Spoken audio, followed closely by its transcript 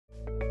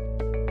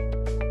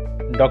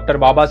Doctor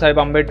Babasaheb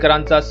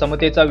आंबेडकरांचा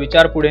समतेचा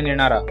विचार पुढे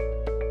नेणारा,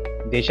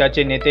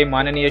 देशाचे नेते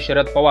माननीय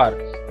शरद पवार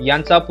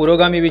यांचा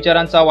पुरोगामी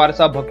विचारांचा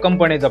वारसा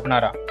भक्कमपणे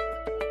जपणारा,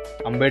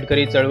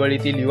 आंबेडकरी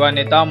चळवळीतील युवा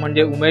नेता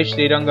म्हणजे उमेश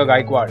श्रीरंग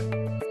गायकवाड।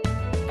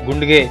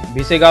 गुंडगे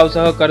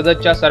भिसेगावसह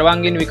कर्जतच्या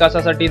सर्वांगीण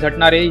विकासासाठी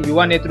झटणारे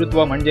युवा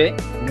नेतृत्व म्हणजे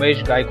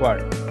उमेश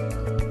गायकवाड।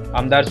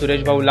 आमदार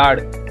सुरेशभाऊ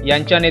लाड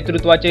यांच्या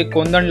नेतृत्वाचे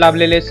कोंदण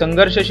लाभलेले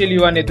संघर्षशील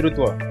युवा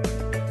नेतृत्व।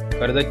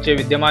 कर्जतचे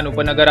विद्यमान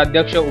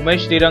उपनगराध्यक्ष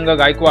उमेश श्रीरंग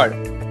गायकवाड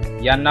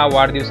यांना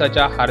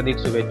वाढदिवसाच्या हार्दिक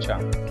शुभेच्छा।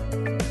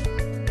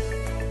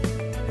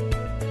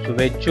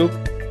 शुभेच्छुक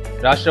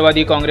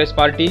राष्ट्रवादी काँग्रेस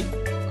पार्टी,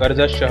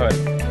 कर्जत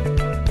शहर।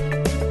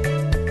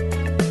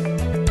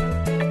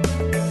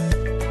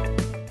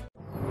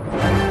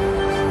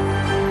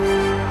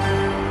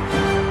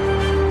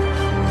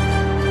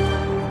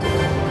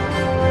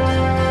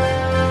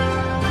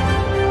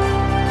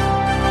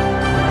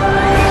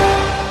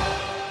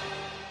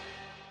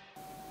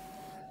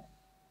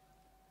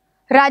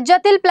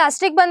 राज्यातील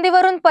प्लास्टिक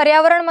बंदीवरून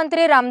पर्यावरण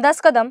मंत्री रामदास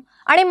कदम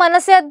आणि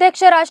मनसे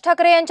अध्यक्ष राज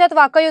ठाकरे यांच्यात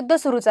वाकयुद्ध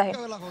सुरूच आहे।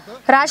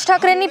 राज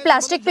ठाकरेंनी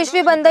प्लास्टिक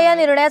पिशवी बंद या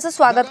निर्णयाचं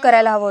स्वागत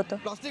करायला हवं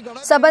होतं।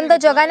 सबंध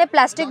जगाने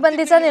प्लास्टिक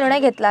बंदीचा निर्णय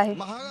घेतला आहे।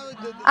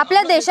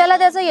 आपल्या देशाला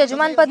त्याचं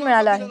यजमानपद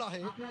मिळालं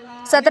आहे।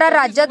 17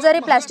 राज्यात जरी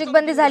प्लास्टिक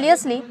बंदी झाली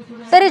असली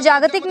तरी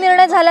जागतिक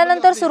निर्णय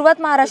झाल्यानंतर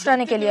सुरुवात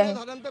महाराष्ट्राने केली आहे।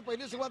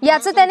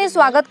 याचं त्यांनी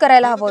स्वागत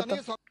करायला हवं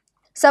होतं।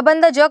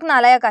 सबंध जग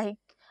नालायक आहे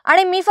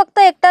आणि मी फक्त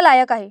एकटा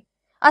लायक आहे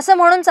असं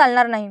म्हणून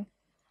चालणार नाही।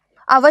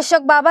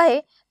 आवश्यक बाब आहे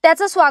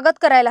त्याचं स्वागत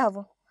करायला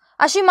हवं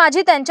अशी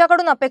माझी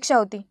त्यांच्याकडून अपेक्षा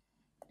होती।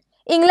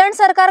 इंग्लंड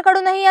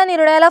सरकारकडूनही या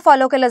निर्णयाला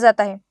फॉलो केलं जात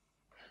आहे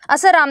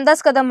असं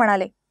रामदास कदम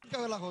म्हणाले।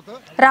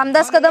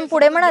 रामदास कदम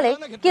पुढे म्हणाले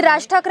की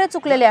राज ठाकरे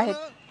चुकलेले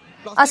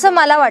आहेत असं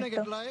मला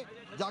वाटतं।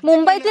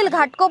 मुंबईतील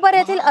घाटकोपर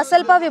येथील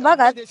असलपा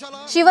विभागात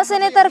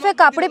शिवसेनेतर्फे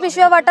कापडी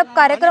पिशव्या वाटप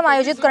कार्यक्रम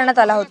आयोजित करण्यात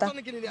आला होता।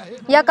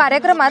 या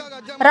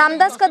कार्यक्रमात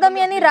रामदास कदम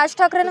यांनी राज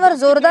ठाकरेंवर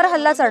जोरदार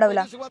हल्ला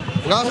चढवला।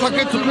 राज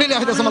ठाकरे चुकलेले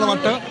आहेत असं मला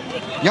वाटतं।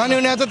 या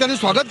निर्णयाचं त्यांनी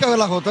स्वागत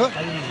करायला होतं।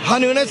 हा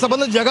निर्णय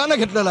संबंध जगानं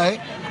घेतलेला आहे।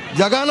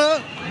 जगानं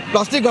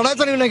प्लास्टिक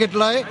गडाचा निर्णय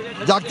घेतला आहे।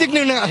 जागतिक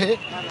निर्णय आहे।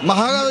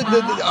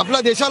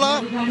 आपल्या देशाला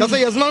त्याचं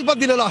यजमानपद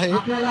दिलेलं आहे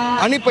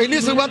आणि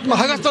पहिली सुरुवात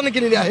महाराष्ट्राने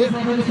केलेली आहे।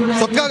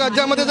 17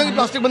 राज्यामध्ये जरी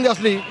प्लास्टिक बंदी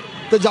असली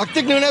तर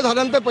जागतिक निर्णय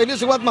झाल्यानंतर पहिली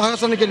सुरुवात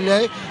महाराष्ट्राने केलेली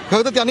आहे।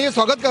 खरं तर त्यांनी हे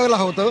स्वागत करायला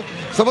हवं।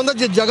 संबंध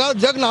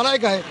जग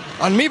नालायक आहे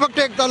आणि मी फक्त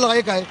एकटा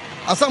लायक आहे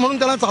असं म्हणून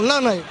त्यांना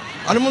चालणार नाही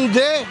आणि म्हणून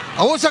जे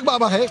आवश्यक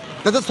बाब आहे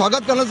त्याचं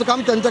स्वागत करण्याचं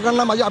काम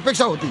त्यांच्याकडनं माझी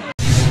अपेक्षा होती।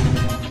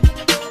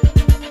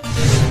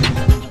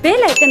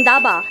 बेल आयकॉन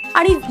दाबा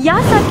आणि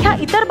यासारख्या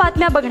इतर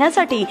बातम्या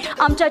बघण्यासाठी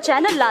आमच्या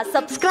चॅनलला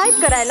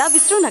सबस्क्राइब करायला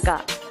विसरू नका।